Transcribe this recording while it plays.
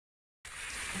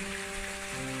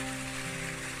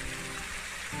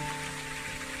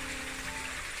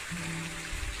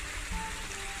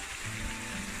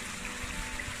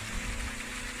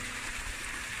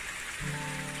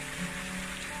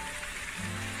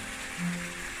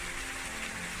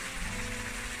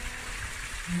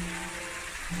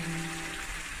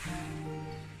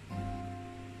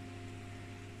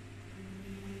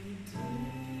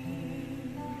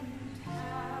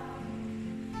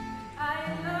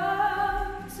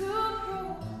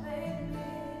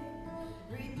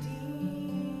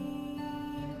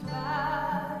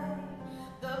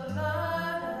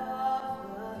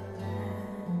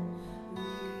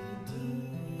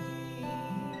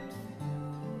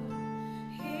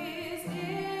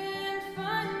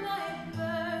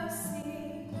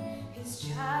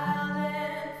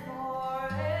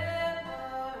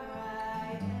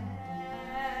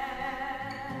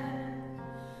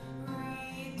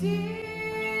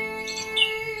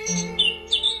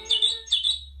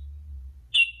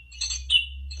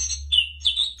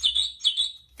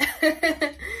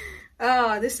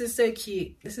Oh, this is so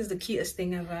cute. This is the cutest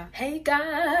thing ever. Hey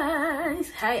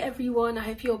guys, hi everyone. I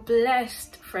hope you're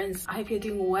blessed. Friends, I hope you're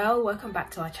doing well. Welcome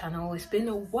back to our channel. It's been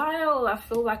a while. I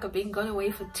feel like I've been gone away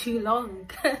for too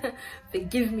long.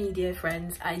 Forgive me, dear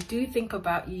friends. I do think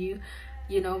about you,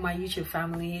 you know, my YouTube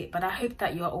family, but I hope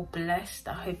that you're all blessed.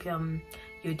 I hope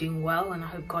you're doing well, and I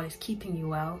hope God is keeping you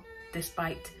well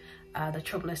despite the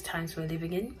troublous times we're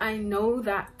living in. I know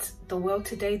that the world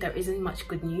today, there isn't much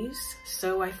good news,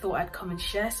 so I thought I'd come and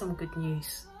share some good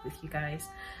news with you guys.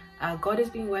 God has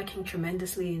been working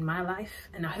tremendously in my life,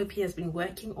 and I hope he has been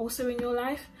working also in your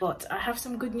life. But I have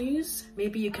some good news.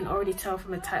 Maybe you can already tell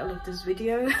from the title of this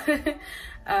video,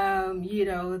 you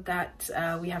know, that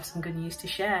we have some good news to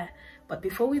share. But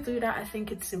before we do that, I think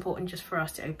it's important just for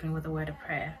us to open with a word of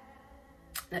prayer.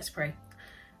 Let's pray.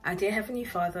 Our dear Heavenly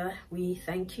Father, we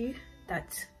thank you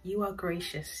that you are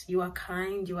gracious, you are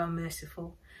kind, you are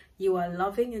merciful, you are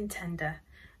loving and tender,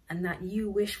 and that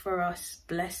you wish for us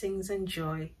blessings and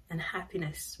joy and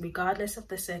happiness, regardless of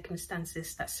the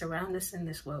circumstances that surround us in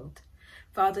this world.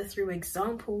 Father, through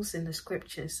examples in the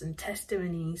scriptures and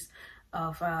testimonies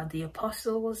of the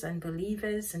apostles and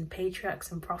believers and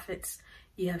patriarchs and prophets,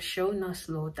 you have shown us,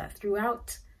 Lord, that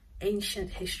throughout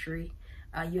ancient history,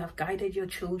 you have guided your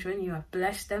children, you have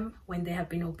blessed them when they have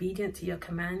been obedient to your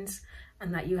commands,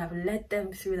 and that you have led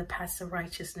them through the paths of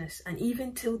righteousness. And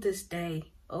even till this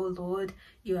day, oh Lord,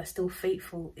 you are still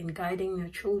faithful in guiding your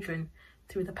children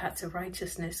through the paths of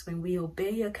righteousness when we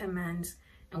obey your commands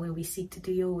and when we seek to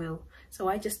do your will. So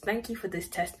I just thank you for this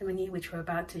testimony which we're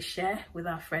about to share with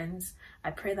our friends.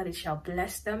 I pray that it shall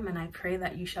bless them, and I pray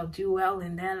that you shall do well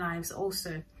in their lives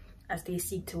also as they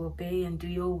seek to obey and do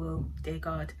your will, dear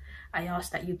God. I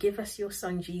ask that you give us your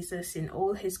Son Jesus in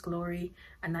all his glory,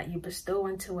 and that you bestow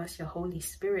unto us your Holy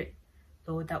Spirit,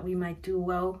 Lord, that we might do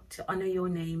well to honor your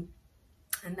name,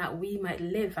 and that we might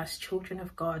live as children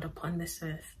of God upon this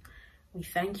earth. We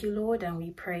thank you, Lord, and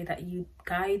we pray that you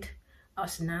guide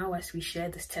us now as we share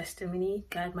this testimony.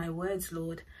 Guide my words,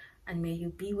 Lord, and may you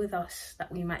be with us,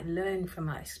 that we might learn from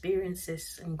our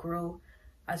experiences and grow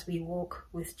as we walk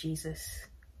with Jesus.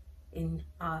 In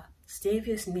our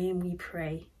Saviour's name we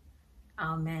pray.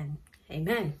 Amen.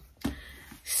 Amen.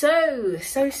 So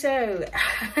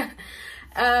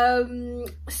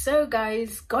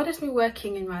guys, God has been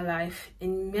working in my life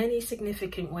in many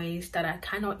significant ways that I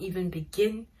cannot even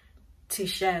begin to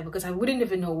share, because I wouldn't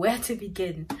even know where to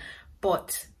begin.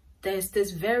 But there's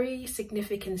this very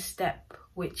significant step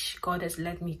which God has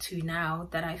led me to now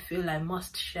that I feel I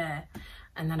must share,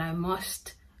 and that I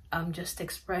must just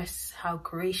express how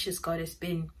gracious God has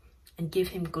been and give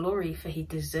him glory, for he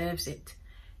deserves it.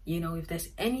 You know, if there's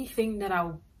anything that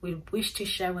I would wish to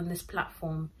share on this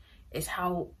platform, is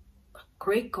how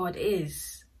great God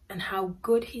is and how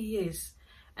good he is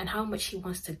and how much he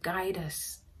wants to guide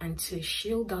us and to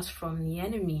shield us from the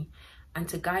enemy and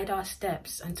to guide our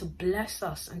steps and to bless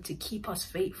us and to keep us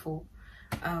faithful.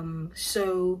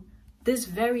 So this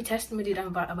very testimony that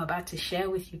I'm about to share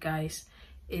with you guys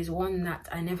is one that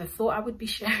I never thought I would be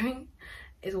sharing,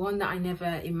 is one that I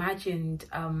never imagined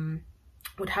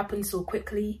would happen so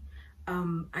quickly,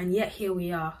 and yet here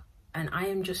we are, and I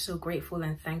am just so grateful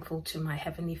and thankful to my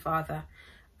Heavenly Father.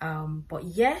 But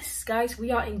yes, guys,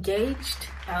 we are engaged.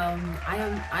 I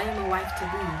am a wife to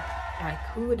be. Like,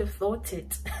 who would have thought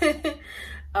it?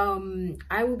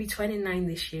 I will be 29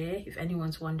 this year, if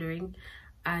anyone's wondering,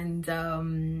 and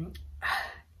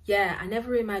yeah, I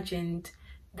never imagined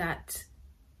that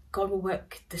God will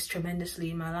work this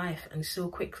tremendously in my life and so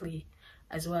quickly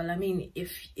as well. I mean,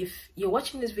 if you're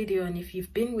watching this video and if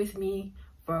you've been with me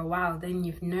for a while, then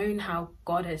you've known how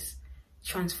God has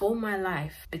transformed my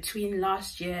life between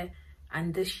last year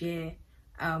and this year.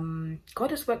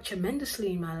 God has worked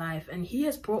tremendously in my life, and he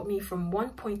has brought me from one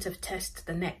point of test to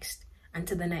the next and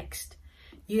to the next.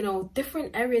 You know,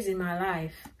 different areas in my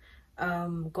life,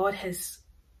 God has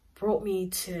brought me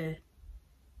to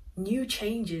new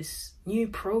changes, new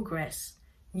progress,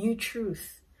 new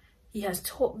truth. He has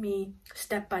taught me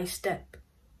step by step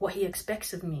what he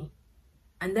expects of me.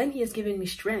 And then he has given me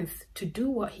strength to do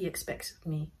what he expects of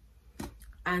me.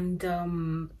 And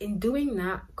in doing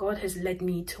that, God has led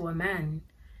me to a man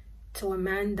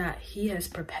that he has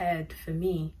prepared for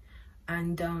me.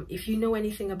 And if you know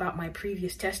anything about my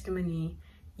previous testimony,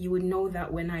 you would know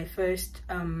that when I first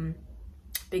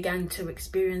began to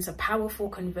experience a powerful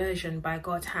conversion by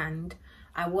God's hand,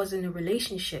 I was in a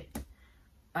relationship.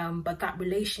 But that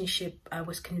relationship, I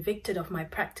was convicted of my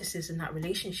practices in that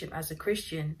relationship as a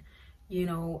Christian. You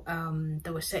know,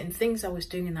 there were certain things I was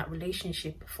doing in that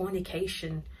relationship,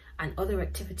 fornication and other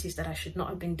activities that I should not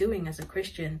have been doing as a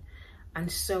Christian. And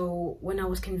so when I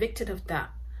was convicted of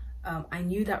that, I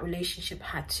knew that relationship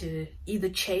had to either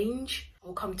change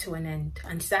or come to an end.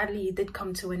 And sadly, it did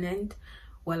come to an end.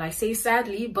 Well, I say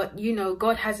sadly, but you know,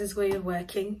 God has his way of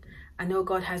working. I know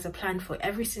God has a plan for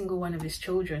every single one of his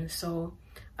children. So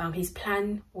his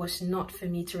plan was not for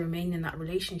me to remain in that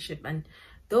relationship. And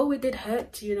though it did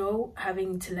hurt, you know,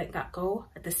 having to let that go,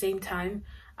 at the same time,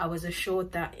 I was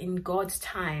assured that in God's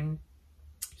time,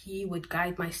 he would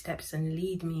guide my steps and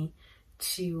lead me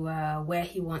to where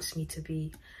he wants me to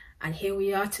be. And here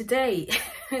we are today,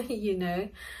 you know.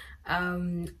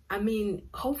 I mean,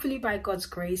 hopefully by God's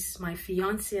grace, my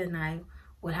fiance and I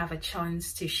will have a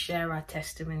chance to share our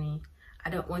testimony. I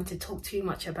don't want to talk too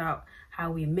much about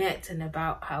how we met and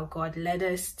about how God led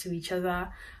us to each other,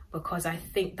 because I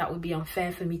think that would be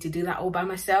unfair for me to do that all by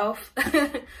myself.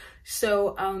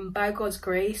 So by God's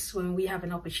grace, when we have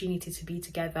an opportunity to be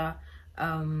together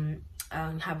and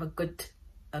have a good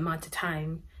amount of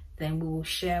time, then we will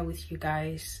share with you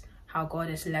guys how God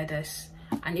has led us.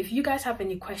 And if you guys have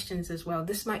any questions as well,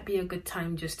 this might be a good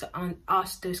time just to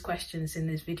ask those questions in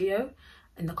this video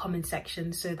in the comment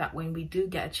section, so that when we do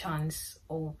get a chance,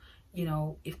 or you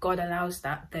know, if God allows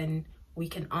that, then we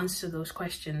can answer those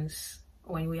questions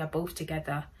when we are both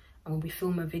together and when we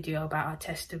film a video about our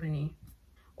testimony.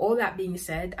 All that being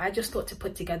said, I just thought to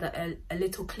put together a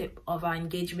little clip of our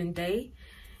engagement day.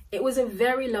 It was a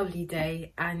very lovely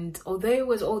day, and although it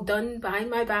was all done behind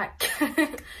my back,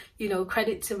 you know,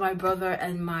 credit to my brother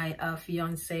and my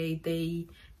fiance,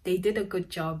 they did a good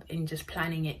job in just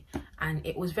planning it, and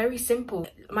it was very simple.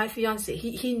 My fiance,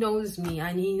 he knows me,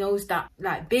 and he knows that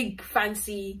like big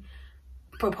fancy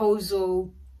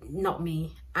proposal, not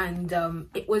me. And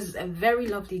it was a very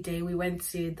lovely day. We went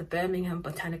to the Birmingham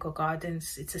Botanical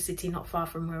Gardens. It's a city not far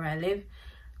from where I live.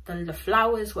 The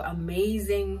flowers were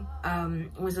amazing.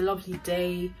 It was a lovely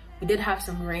day. We did have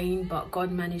some rain, but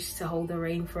God managed to hold the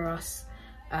rain for us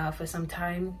for some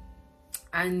time.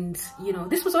 And you know,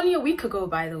 this was only a week ago,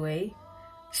 by the way,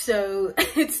 so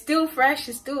it's still fresh,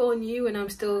 it's still all new, and I'm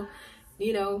still,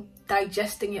 you know,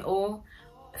 digesting it all.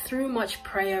 Through much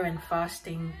prayer and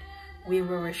fasting, we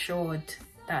were assured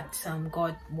that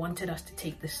God wanted us to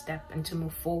take this step and to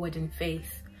move forward in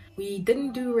faith. We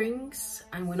didn't do rings,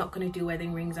 and we're not going to do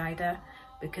wedding rings either,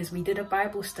 because we did a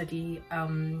Bible study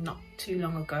not too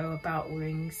long ago about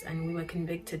rings, and we were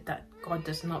convicted that God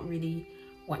does not really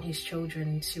want his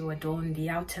children to adorn the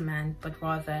outer man, but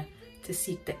rather to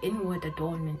seek the inward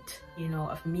adornment, you know,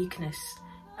 of meekness,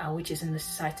 which is in the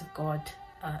sight of God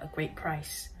a great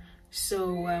price.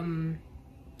 So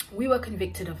we were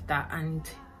convicted of that, and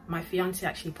my fiance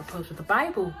actually proposed with the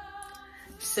Bible.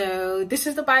 So this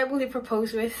is the Bible he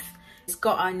proposed with. It's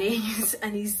got our names,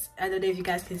 and I don't know if you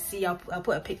guys can see, I'll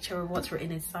put a picture of what's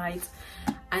written inside.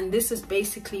 And this is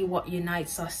basically what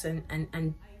unites us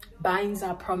and binds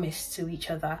our promise to each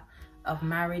other of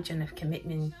marriage and of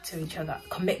commitment to each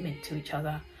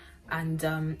other.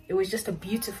 And it was just a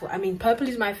beautiful, I mean, purple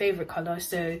is my favorite color,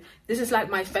 so this is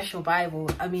like my special Bible.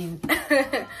 I mean,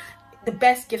 the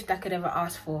best gift I could ever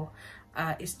ask for.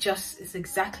 It's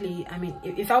exactly, I mean,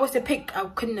 if I was to pick, I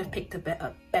couldn't have picked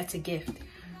a better gift.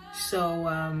 So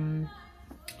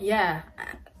yeah,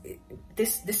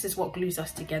 this is what glues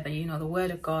us together, you know, the word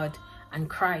of God and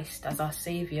Christ as our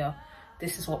savior.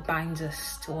 This is what binds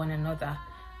us to one another.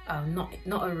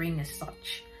 Not a ring as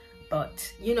such,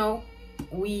 but you know,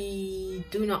 we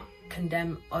do not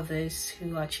condemn others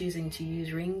who are choosing to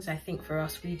use rings. I think for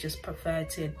us, we just prefer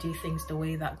to do things the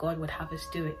way that God would have us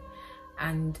do it.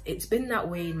 And it's been that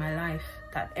way in my life,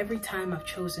 that every time I've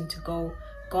chosen to go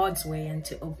God's way and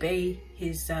to obey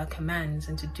his commands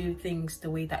and to do things the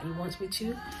way that he wants me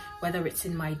to, whether it's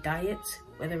in my diet,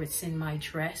 whether it's in my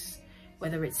dress,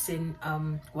 whether it's in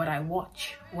what I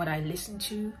watch, what I listen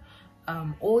to,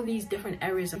 all these different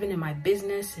areas, even in my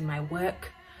business, in my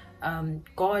work.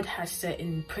 God has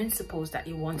certain principles that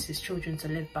he wants his children to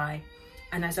live by.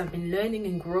 And as I've been learning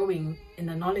and growing in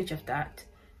the knowledge of that,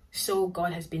 so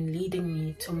God has been leading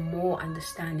me to more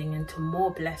understanding and to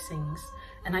more blessings.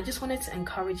 And I just wanted to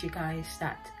encourage you guys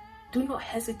that do not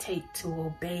hesitate to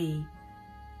obey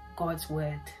God's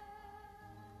word.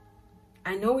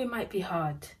 I know it might be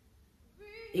hard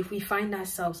if we find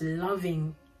ourselves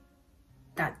loving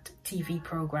that TV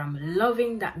program,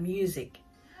 loving that music,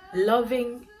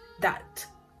 loving that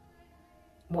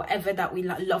whatever that we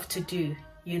love to do,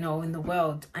 you know, in the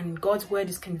world, and God's word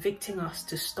is convicting us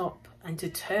to stop and to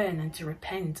turn and to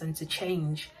repent and to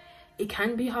change. It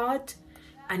can be hard,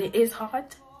 and it is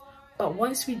hard, but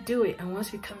once we do it and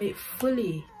once we commit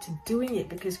fully to doing it,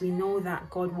 because we know that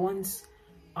God wants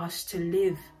us to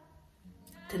live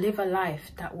a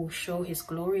life that will show his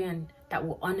glory and that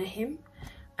will honor him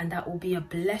and that will be a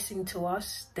blessing to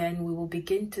us, then we will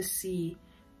begin to see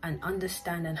and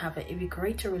understand and have an even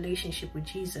greater relationship with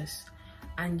Jesus.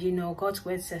 And you know, God's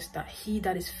word says that he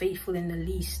that is faithful in the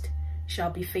least shall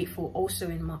be faithful also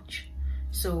in much.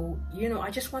 So, you know, I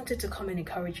just wanted to come and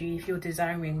encourage you, if you're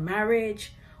desiring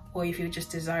marriage, or if you're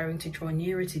just desiring to draw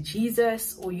nearer to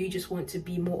Jesus, or you just want to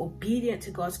be more obedient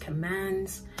to God's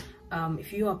commands,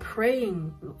 if you are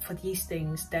praying for these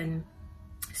things, then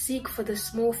seek for the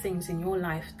small things in your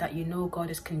life that you know God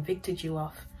has convicted you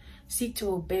of. Seek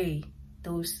to obey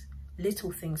those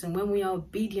little things, and when we are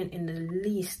obedient in the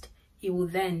least, he will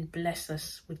then bless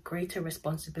us with greater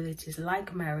responsibilities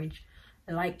like marriage,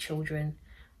 like children.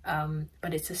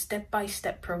 But it's a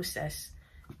step-by-step process,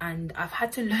 and I've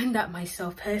had to learn that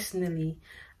myself personally.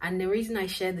 And the reason I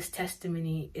share this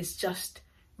testimony is just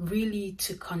really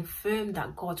to confirm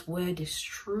that God's word is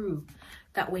true,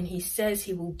 that when he says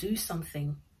he will do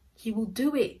something, he will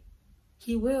do it.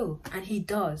 He will, and he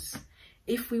does,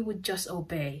 if we would just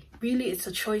obey. Really, it's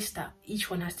a choice that each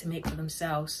one has to make for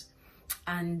themselves.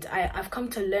 And I've come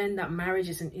to learn that marriage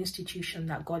is an institution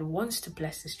that God wants to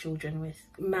bless his children with.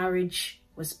 Marriage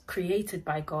was created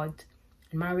by God,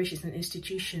 and marriage is an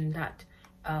institution that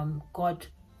God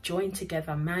joined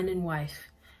together, man and wife.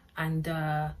 And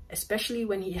especially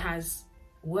when he has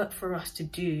work for us to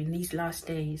do in these last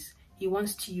days, he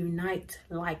wants to unite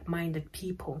like-minded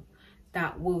people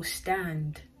that will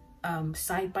stand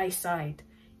side by side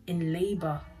in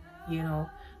labor, you know,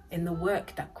 in the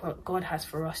work that God has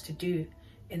for us to do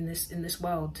in this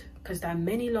world, because there are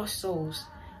many lost souls,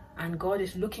 and God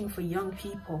is looking for young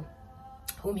people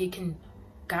whom he can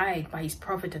guide by his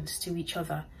providence to each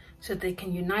other, so they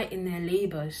can unite in their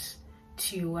labors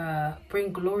to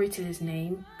bring glory to his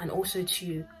name, and also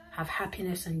to have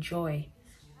happiness and joy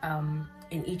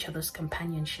in each other's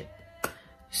companionship.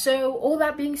 So all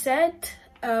that being said,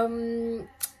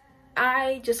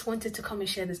 I just wanted to come and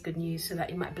share this good news so that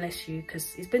it might bless you,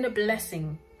 because it's been a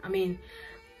blessing. I mean,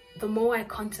 the more I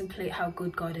contemplate how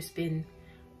good God has been,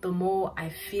 the more I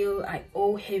feel I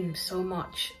owe him so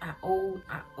much. I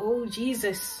owe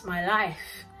Jesus my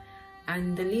life,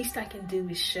 and the least I can do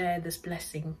is share this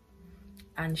blessing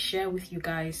and share with you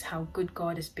guys how good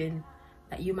God has been,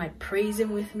 that you might praise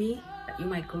him with me, that you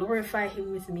might glorify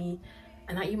him with me,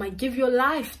 and that you might give your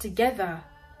life together,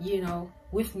 you know,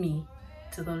 with me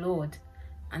to the Lord,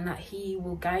 and that he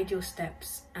will guide your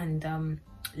steps and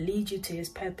lead you to his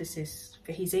purposes,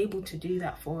 for he's able to do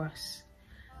that for us.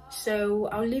 So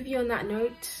I'll leave you on that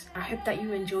note. I hope that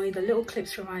you enjoy the little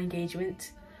clips from our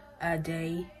engagement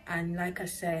day, and like I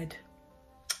said,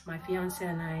 my fiance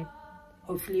and I,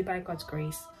 hopefully by God's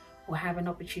grace, will have an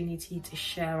opportunity to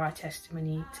share our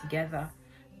testimony together.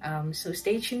 So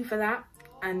stay tuned for that,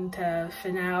 and for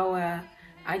now,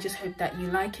 I just hope that you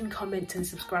like and comment and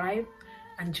subscribe,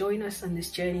 and join us on this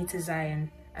journey to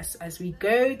Zion as we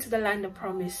go to the land of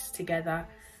promise together.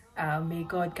 May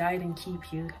God guide and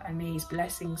keep you, and may his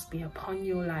blessings be upon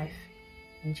your life.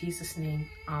 In Jesus' name,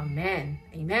 amen.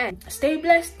 Amen. Stay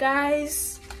blessed,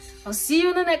 guys. I'll see you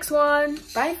in the next one.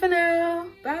 Bye for now.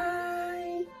 Bye.